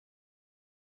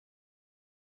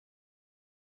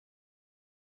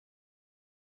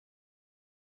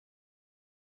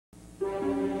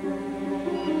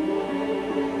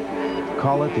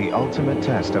Call it the ultimate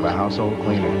test of a household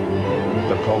cleaner.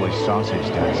 The Polish sausage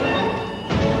test.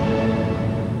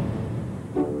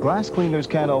 Glass cleaners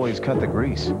can't always cut the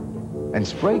grease, and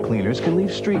spray cleaners can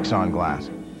leave streaks on glass.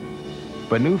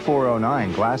 But new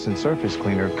 409 Glass and Surface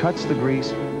Cleaner cuts the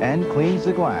grease and cleans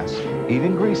the glass,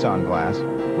 even grease on glass,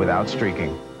 without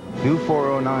streaking. New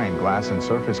 409 Glass and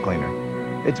Surface Cleaner.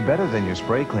 It's better than your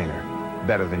spray cleaner,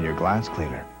 better than your glass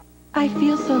cleaner. I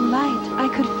feel so light, I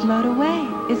could float away.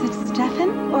 Is it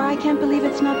Stefan? Or I can't believe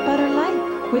it's not butter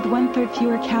light. With 1/3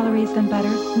 fewer calories than butter,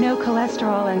 no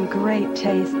cholesterol, and great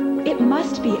taste. It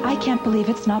must be. I can't believe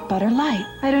it's not butter light.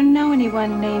 I don't know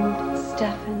anyone named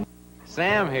Stefan.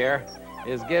 Sam here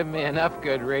is giving me enough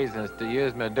good reasons to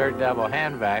use my Dirt Devil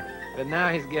hand vac, but now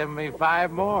he's giving me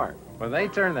 5 more. When they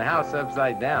turn the house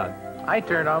upside down, I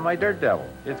turn on my Dirt Devil.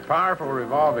 Its powerful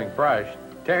revolving brush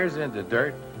tears into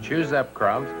dirt, chews up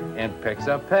crumbs, and picks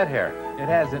up pet hair. It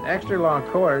has an extra long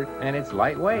cord, and it's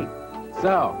lightweight.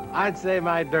 So, I'd say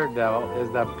my Dirt Devil is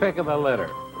the pick of the litter.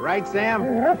 Right, Sam?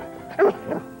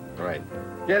 Right.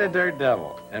 Get a Dirt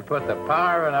Devil and put the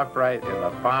power of an upright in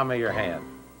the palm of your hand.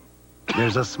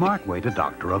 There's a smart way to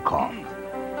doctor a cough.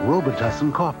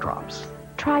 Robitussin cough drops.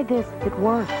 Try this, it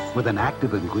works. With an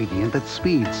active ingredient that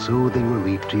speeds soothing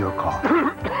relief to your cough.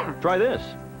 Try this.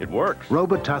 It works.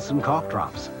 Robitussin cough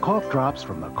drops. Cough drops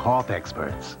from the cough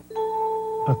experts.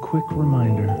 A quick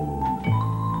reminder.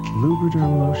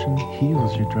 Lubriderm lotion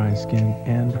heals your dry skin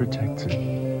and protects it.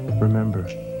 Remember,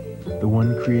 the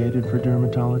one created for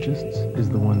dermatologists is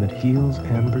the one that heals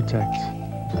and protects.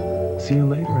 See you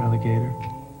later, alligator.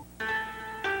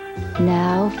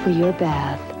 Now for your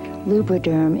bath.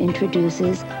 Lubriderm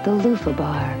introduces the Loofa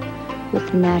bar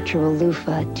with natural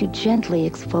loofah to gently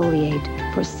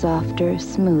exfoliate for softer,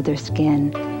 smoother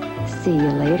skin. See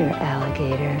you later,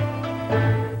 alligator.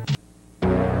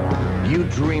 You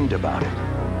dreamed about it,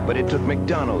 but it took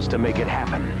McDonald's to make it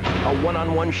happen. A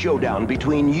one-on-one showdown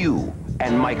between you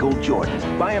and Michael Jordan.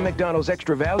 Buy a McDonald's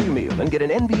extra value meal and get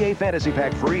an NBA fantasy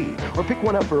pack free. Or pick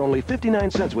one up for only 59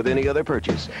 cents with any other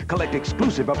purchase. Collect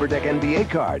exclusive Upper Deck NBA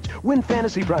cards. Win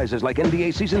fantasy prizes like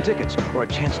NBA season tickets or a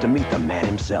chance to meet the man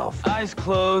himself. Eyes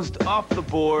closed, off the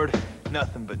board,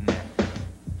 nothing but net.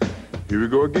 Here we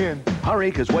go again.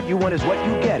 Hurry, because what you want is what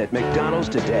you get at McDonald's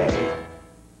today.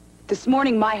 This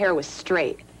morning, my hair was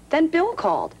straight. Then Bill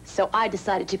called, so I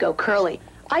decided to go curly.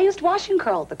 I used Wash and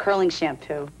Curl, the curling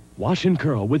shampoo. Wash and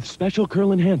Curl with special curl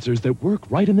enhancers that work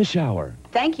right in the shower.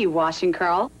 Thank you, Wash and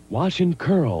Curl. Wash and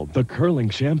Curl, the curling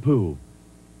shampoo.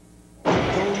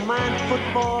 Don't mind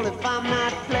football if I'm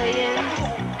not playing.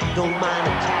 Don't mind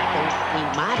a tackle,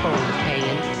 ain't my bonus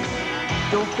paying.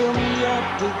 Don't fill me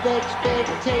up with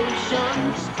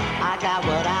expectations. I got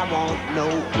what I want, no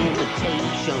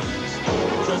imitations.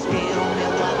 Just get on me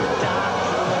what the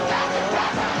doctor,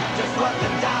 just what the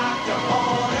doctor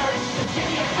orders. Give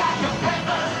me a Dr.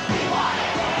 Pepper, we want it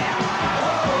here.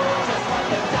 Just what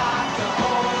the doctor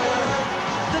orders.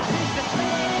 The taste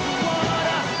of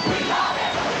water, we love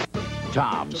it.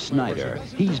 Tom Snyder,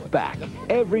 he's back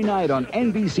every night on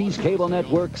NBC's cable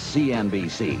network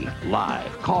CNBC.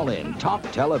 Live, call in, talk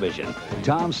television.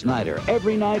 Tom Snyder,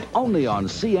 every night only on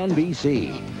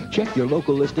CNBC. Check your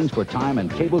local listings for time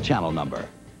and cable channel number.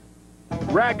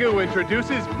 Ragu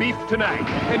introduces Beef Tonight,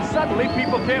 and suddenly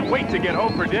people can't wait to get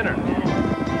home for dinner.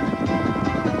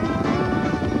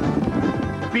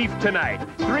 Beef Tonight,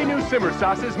 3 new simmer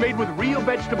sauces made with real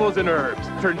vegetables and herbs.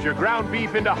 Turns your ground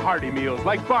beef into hearty meals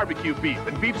like barbecue beef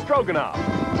and beef stroganoff.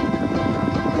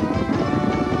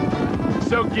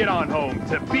 So get on home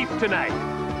to Beef Tonight.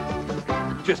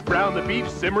 Just brown the beef,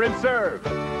 simmer and serve.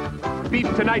 Beef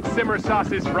Tonight simmer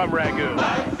sauces from Ragu.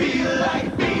 I feel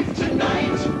like beef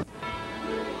tonight.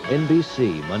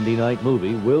 NBC Monday Night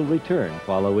Movie will return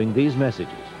following these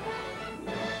messages.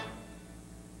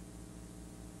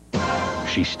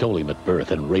 She stole him at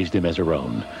birth and raised him as her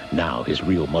own. Now his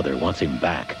real mother wants him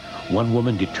back. One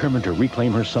woman determined to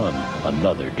reclaim her son,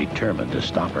 another determined to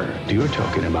stop her. You're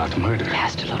talking about murder. It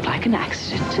has to look like an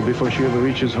accident. Before she ever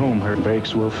reaches home, her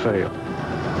brakes will fail.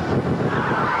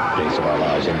 Days of Our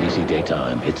Lives, NBC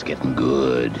Daytime. It's getting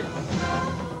good.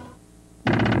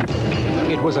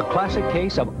 It was a classic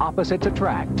case of opposites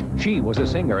attract. She was a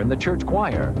singer in the church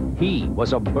choir. He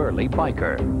was a burly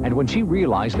biker. And when she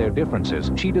realized their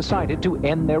differences, she decided to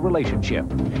end their relationship.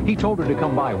 He told her to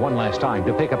come by one last time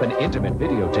to pick up an intimate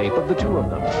videotape of the two of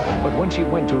them. But when she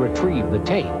went to retrieve the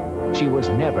tape, she was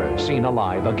never seen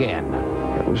alive again.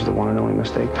 It was the one and only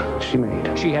mistake she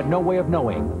made. She had no way of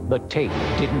knowing the tape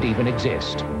didn't even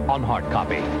exist on hard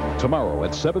copy. Tomorrow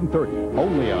at 7:30,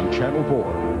 only on Channel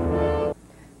 4.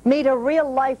 Meet a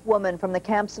real-life woman from the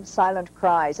camps of Silent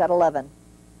Cries at 11.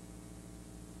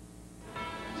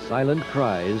 Silent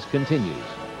Cries continues,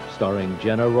 starring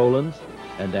Jenna Rollins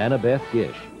and Annabeth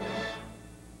Gish.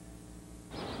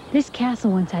 This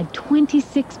castle once had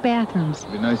 26 bathrooms.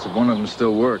 It'd be nice if one of them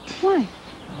still worked. Why?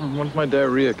 What if my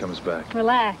diarrhea comes back?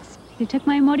 Relax. You took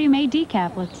my Imodium A-D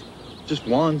caplets. Just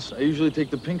once. I usually take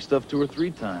the pink stuff 2 or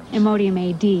 3 times. Imodium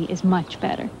A-D is much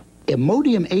better.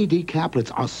 Imodium A-D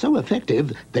caplets are so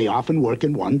effective, they often work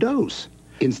in one dose.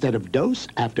 Instead of dose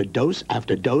after dose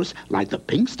after dose, like the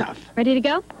pink stuff. Ready to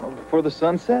go? Before the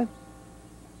sunset?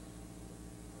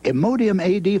 Imodium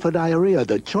A-D for diarrhea,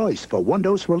 the choice for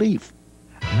one-dose relief.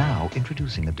 Now,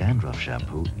 introducing a dandruff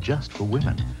shampoo just for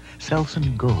women.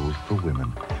 Selsun Gold for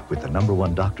women, with the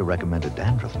 #1 doctor-recommended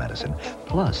dandruff medicine,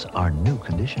 plus our new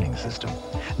conditioning system.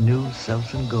 New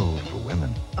Selsun Gold for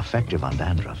women, effective on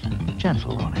dandruff,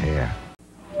 gentle on hair.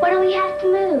 Why do we have to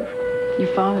move?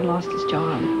 Your father lost his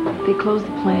job. They closed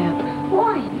the plant.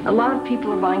 Why? A lot of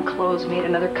people are buying clothes made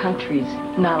in other countries,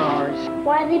 not ours.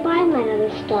 Why are they buying that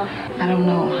other stuff? I don't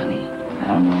know, honey. I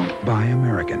don't know. Buy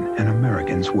American, and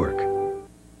Americans work.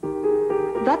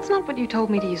 That's not what you told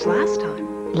me to use last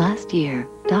time. Last year,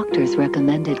 doctors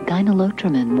recommended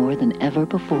Gyne-Lotrimim more than ever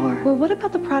before. Well, what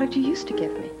about the product you used to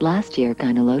give me? Last year,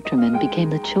 Gyne-Lotrimim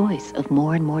became the choice of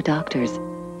more and more doctors.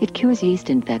 It cures yeast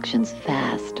infections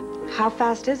fast. How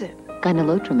fast is it?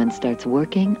 Gyne-Lotrimim starts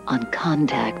working on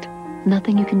contact.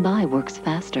 Nothing you can buy works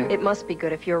faster. It must be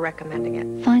good if you're recommending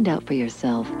it. Find out for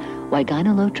yourself why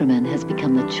Gyne-Lotrimim has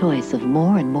become the choice of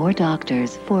more and more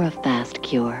doctors for a fast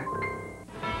cure.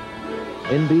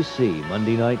 NBC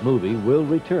Monday Night Movie will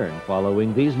return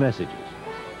following these messages.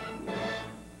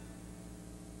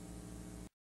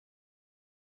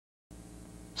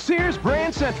 Sears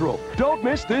Brand Central. Don't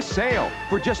miss this sale.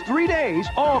 For just 3 days,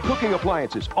 all cooking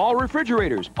appliances, all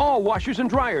refrigerators, all washers and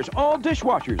dryers, all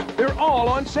dishwashers, they're all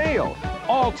on sale.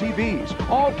 All TVs,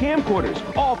 all camcorders,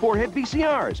 all 4-head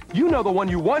VCRs. You know the one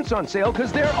you want's on sale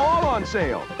because they're all on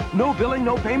sale. No billing,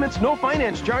 no payments, no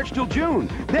finance charge till June.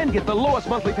 Then get the lowest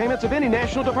monthly payments of any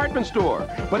national department store.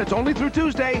 But it's only through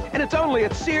Tuesday, and it's only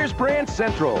at Sears Brand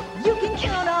Central. You can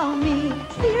count on me,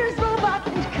 Sears Robot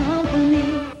and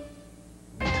Company.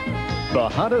 The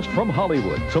hottest from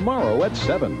Hollywood, tomorrow at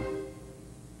 7.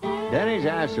 Denny's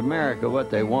asked America what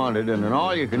they wanted in an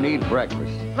all-you-can-eat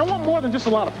breakfast. I want more than just a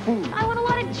lot of food. I want a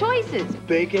lot of choices.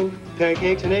 Bacon,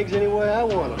 pancakes, and eggs any way I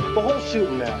want them. The whole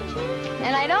shooting match.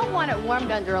 And I don't want it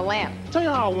warmed under a lamp. Tell you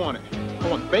how I want it. I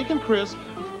want bacon crisp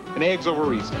and eggs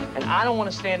over easy. And I don't want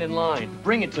to stand in line.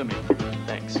 Bring it to me.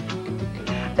 Thanks.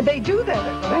 They do that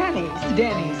at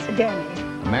Denny's.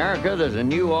 America, there's a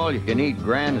new all-you-can-eat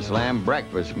Grand Slam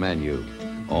breakfast menu.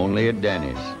 Only at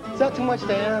Denny's. Is that too much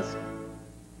to ask?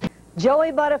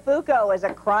 Joey Buttafuoco is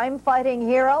a crime-fighting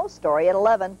hero. Story at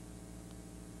 11.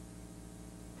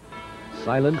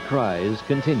 Silent Cries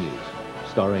continues,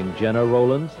 starring Jenna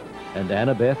Rollins and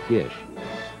Annabeth Gish.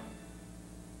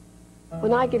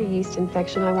 When I get a yeast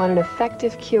infection, I want an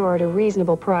effective cure at a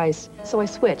reasonable price. So I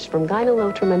switched from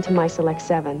Gyne-Lotrimim to Mycelex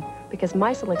 7, because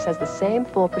Mycelex has the same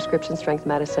full prescription strength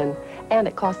medicine, and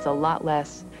it costs a lot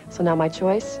less. So now my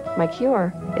choice, my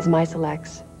cure, is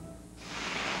Mycelex.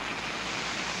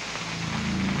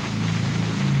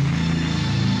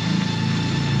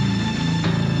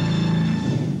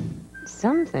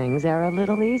 Some things are a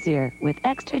little easier with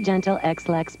extra gentle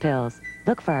Ex-Lax pills.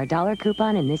 Look for our $1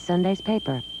 coupon in this Sunday's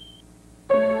paper.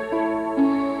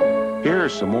 Here are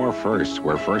some more firsts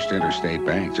where First Interstate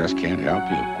Bank just can't help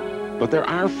you. But there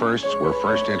are firsts where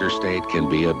First Interstate can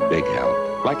be a big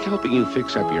help, like helping you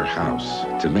fix up your house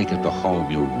to make it the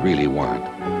home you really want.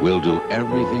 We'll do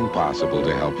everything possible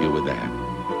to help you with that.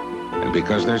 And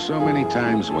because there's so many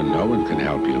times when no one can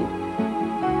help you,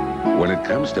 when it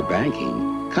comes to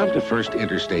banking, come to First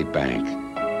Interstate Bank,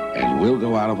 and we'll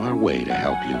go out of our way to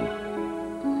help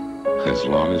you, as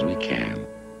long as we can.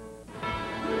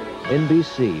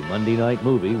 NBC Monday Night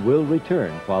Movie will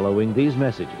return following these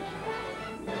messages.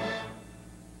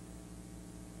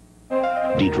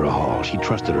 Deidre Hall, she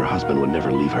trusted her husband would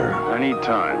never leave her. I need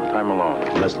time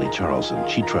alone. Leslie Charlson,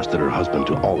 she trusted her husband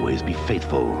to always be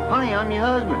faithful. Honey, I'm your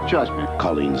husband. Trust me.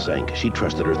 Colleen Zank, she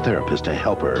trusted her therapist to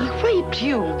help her. He raped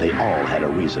you. They all had a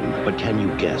reason, but can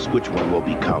you guess which one will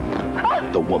become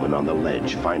the woman on the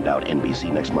ledge? Find out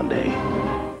NBC next Monday.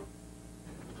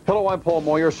 Hello, I'm Paul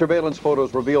Moyer. Surveillance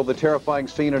photos reveal the terrifying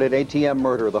scene at an ATM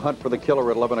murder. The hunt for the killer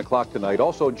at 11 o'clock tonight.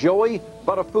 Also, Joey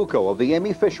Buttafuoco of the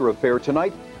Amy Fisher affair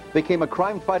tonight became a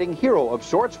crime-fighting hero of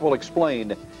sorts. We'll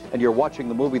explain. And you're watching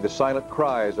the movie The Silent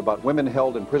Cries about women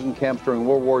held in prison camps during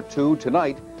World War II.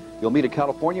 Tonight, you'll meet a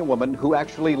California woman who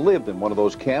actually lived in one of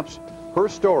those camps. Her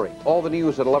story. All the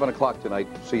news at 11 o'clock tonight.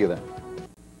 See you then.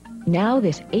 Now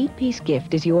this 8-piece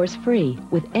gift is yours free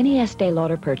with any Estee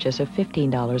Lauder purchase of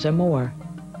 $15 or more.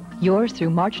 Yours through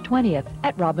March 20th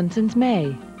at Robinson's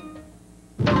May.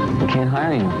 We can't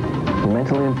hire you. You're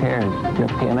mentally impaired. You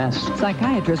have PMS.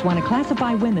 Psychiatrists want to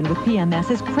classify women with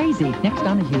PMS as crazy. Next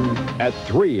on You. At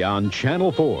 3 on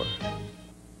Channel 4.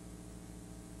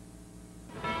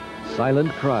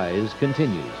 Silent Cries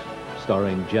continues,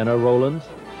 starring Jenna Rowlands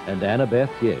and Annabeth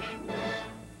Gish.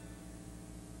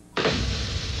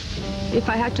 If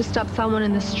I had to stop someone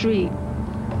in the street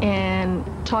and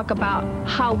talk about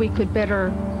how we could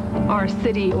better our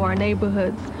city or our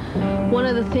neighborhoods, one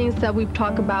of the things that we've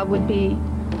talked about would be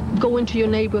go into your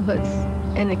neighborhoods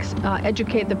and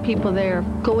educate the people there.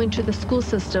 Go into the school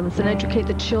systems and educate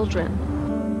the children.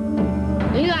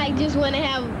 We just want to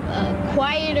have a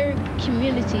quieter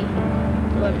community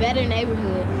or a better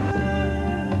neighborhood.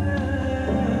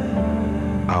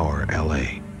 Our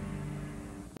LA.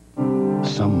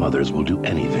 Some mothers will do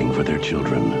anything for their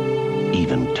children,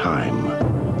 even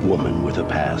time. Woman with a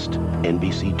Past.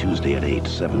 NBC Tuesday at 8,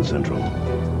 7 Central.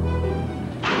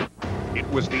 It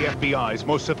was the FBI's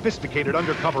most sophisticated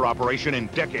undercover operation in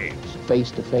decades.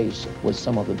 Face to face with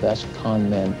some of the best con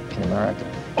men in America.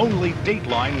 Only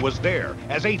Dateline was there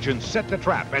as agents set the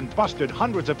trap and busted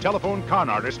hundreds of telephone con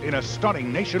artists in a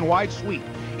stunning nationwide sweep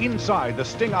inside the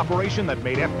sting operation that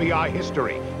made FBI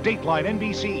history. Dateline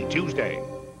NBC Tuesday.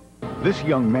 This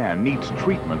young man needs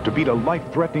treatment to beat a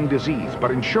life-threatening disease,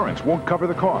 but insurance won't cover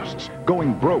the costs.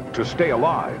 Going broke to stay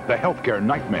alive, the healthcare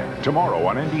nightmare, tomorrow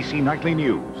on NBC Nightly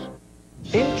News.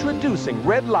 Introducing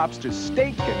Red Lobster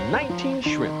Steak and 19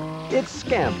 Shrimp. It's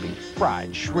scampi,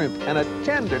 fried shrimp, and a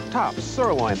tender top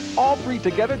sirloin, all three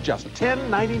together just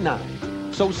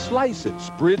 $10.99. So slice it,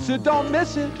 spritz it, don't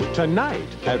miss it, tonight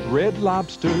at Red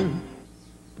Lobster.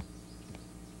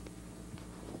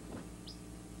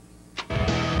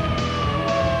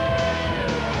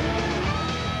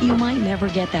 You might never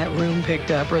get that room picked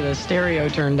up or the stereo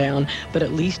turned down, but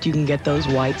at least you can get those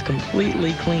whites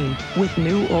completely clean with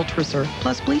new Ultra Surf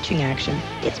Plus bleaching action.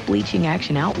 Its bleaching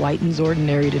action out-whitens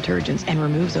ordinary detergents and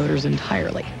removes odors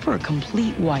entirely for a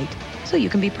complete white, so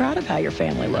you can be proud of how your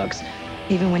family looks,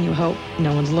 even when you hope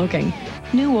no one's looking.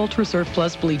 New Ultra Surf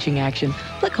Plus bleaching action,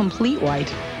 the complete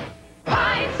white.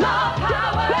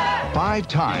 5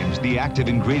 times the active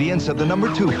ingredients of the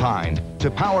 #2 kind to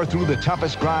power through the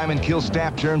toughest grime and kill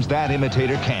staph germs that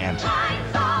imitator can't.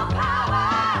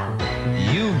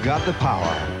 You've got the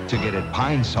power to get it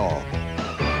Pine Sol.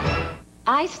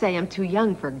 I say I'm too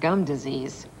young for gum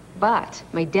disease, but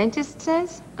my dentist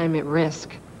says I'm at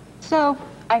risk. So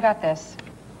I got this.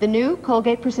 The new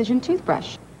Colgate Precision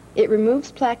Toothbrush. It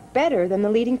removes plaque better than the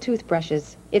leading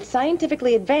toothbrushes. It's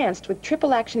scientifically advanced with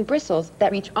triple action bristles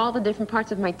that reach all the different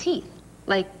parts of my teeth,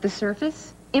 like the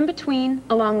surface, in between,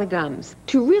 along the gums,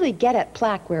 to really get at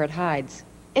plaque where it hides.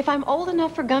 If I'm old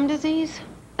enough for gum disease,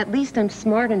 at least I'm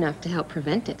smart enough to help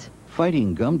prevent it.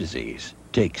 Fighting gum disease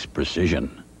takes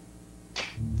precision.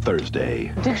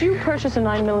 Thursday. Did you purchase a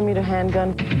 9mm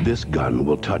handgun? This gun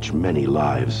will touch many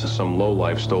lives. Some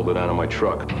lowlife stole it out of my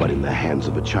truck. But in the hands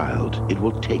of a child, it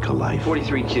will take a life.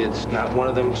 43 kids, not one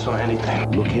of them saw anything.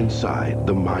 Look inside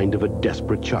the mind of a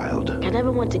desperate child. I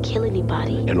never want to kill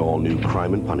anybody. An all-new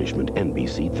Crime and Punishment,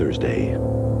 NBC Thursday.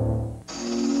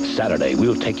 Saturday,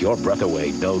 we'll take your breath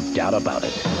away, no doubt about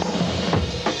it.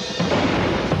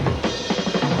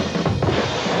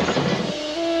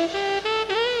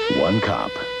 One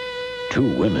cop,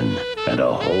 2 women, and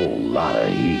a whole lot of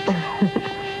heat.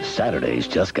 Saturdays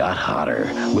just got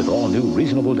hotter, with all new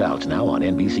Reasonable Doubts now on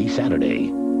NBC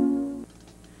Saturday.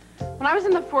 When I was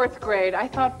in the 4th grade, I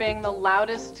thought being the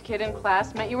loudest kid in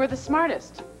class meant you were the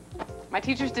smartest. My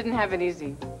teachers didn't have it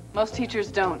easy. Most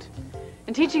teachers don't.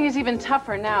 And teaching is even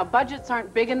tougher now. Budgets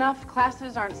aren't big enough,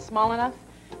 classes aren't small enough,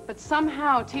 but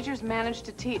somehow teachers manage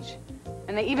to teach.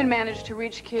 And they even manage to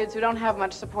reach kids who don't have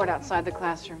much support outside the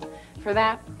classroom. For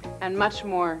that, and much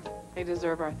more, they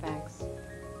deserve our thanks.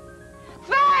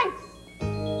 Thanks!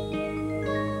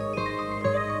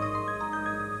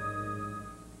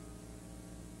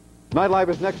 Night Live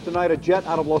is next tonight. A jet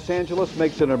out of Los Angeles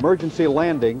makes an emergency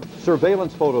landing.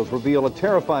 Surveillance photos reveal a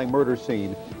terrifying murder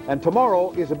scene. And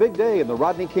tomorrow is a big day in the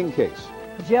Rodney King case.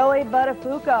 Joey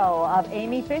Buttafuoco of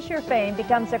Amy Fisher fame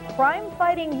becomes a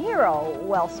crime-fighting hero.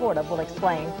 Well, sort of, we'll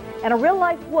explain. And a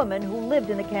real-life woman who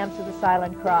lived in the camps of the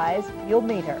Silent Cries. You'll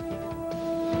meet her.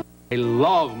 I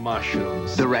love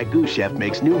mushrooms. The Ragu chef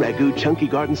makes new Ragu Chunky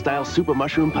Garden-style super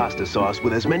mushroom pasta sauce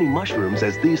with as many mushrooms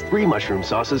as these 3 mushroom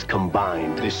sauces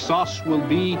combined. The sauce will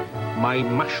be my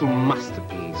mushroom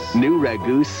masterpiece. New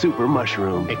Ragu super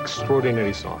mushroom.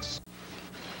 Extraordinary sauce.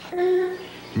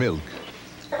 Milk.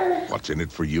 What's in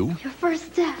it for you? Your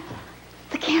first step.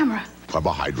 The camera.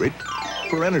 Carbohydrate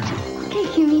for energy. Okay,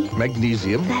 Huey.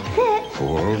 Magnesium. That's it.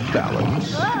 For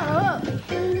balance. Whoa.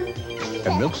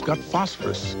 And milk's got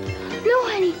phosphorus. No,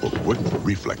 honey. For quick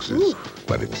reflexes. Ooh.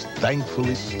 But it's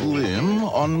thankfully slim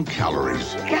on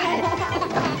calories. Got it.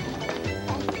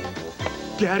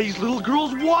 Daddy's little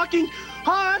girl's walking.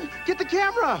 Han, get the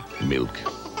camera. Milk.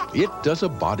 It does a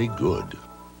body good.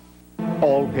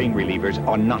 All pain relievers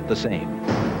are not the same.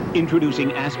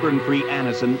 Introducing aspirin-free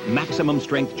Anacin maximum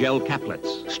strength gel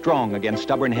caplets. Strong against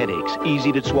stubborn headaches,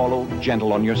 easy to swallow,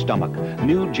 gentle on your stomach.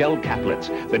 New gel caplets,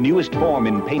 the newest form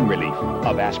in pain relief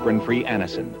of aspirin-free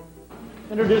Anacin.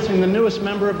 Introducing the newest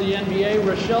member of the NBA,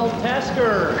 Rochelle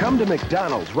Tasker. Come to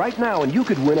McDonald's right now and you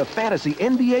could win a fantasy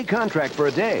NBA contract for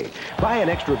a day. Buy an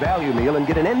extra value meal and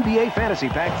get an NBA fantasy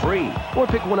pack free. Or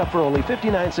pick one up for only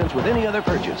 59 cents with any other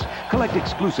purchase. Collect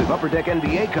exclusive Upper Deck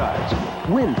NBA cards.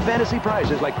 Win fantasy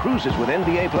prizes like cruises with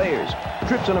NBA players,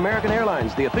 trips on American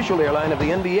Airlines, the official airline of the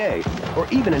NBA, or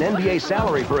even an NBA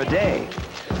salary for a day.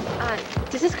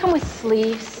 Does this come with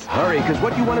sleeves? Hurry, because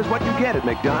what you want is what you get at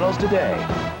McDonald's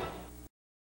today.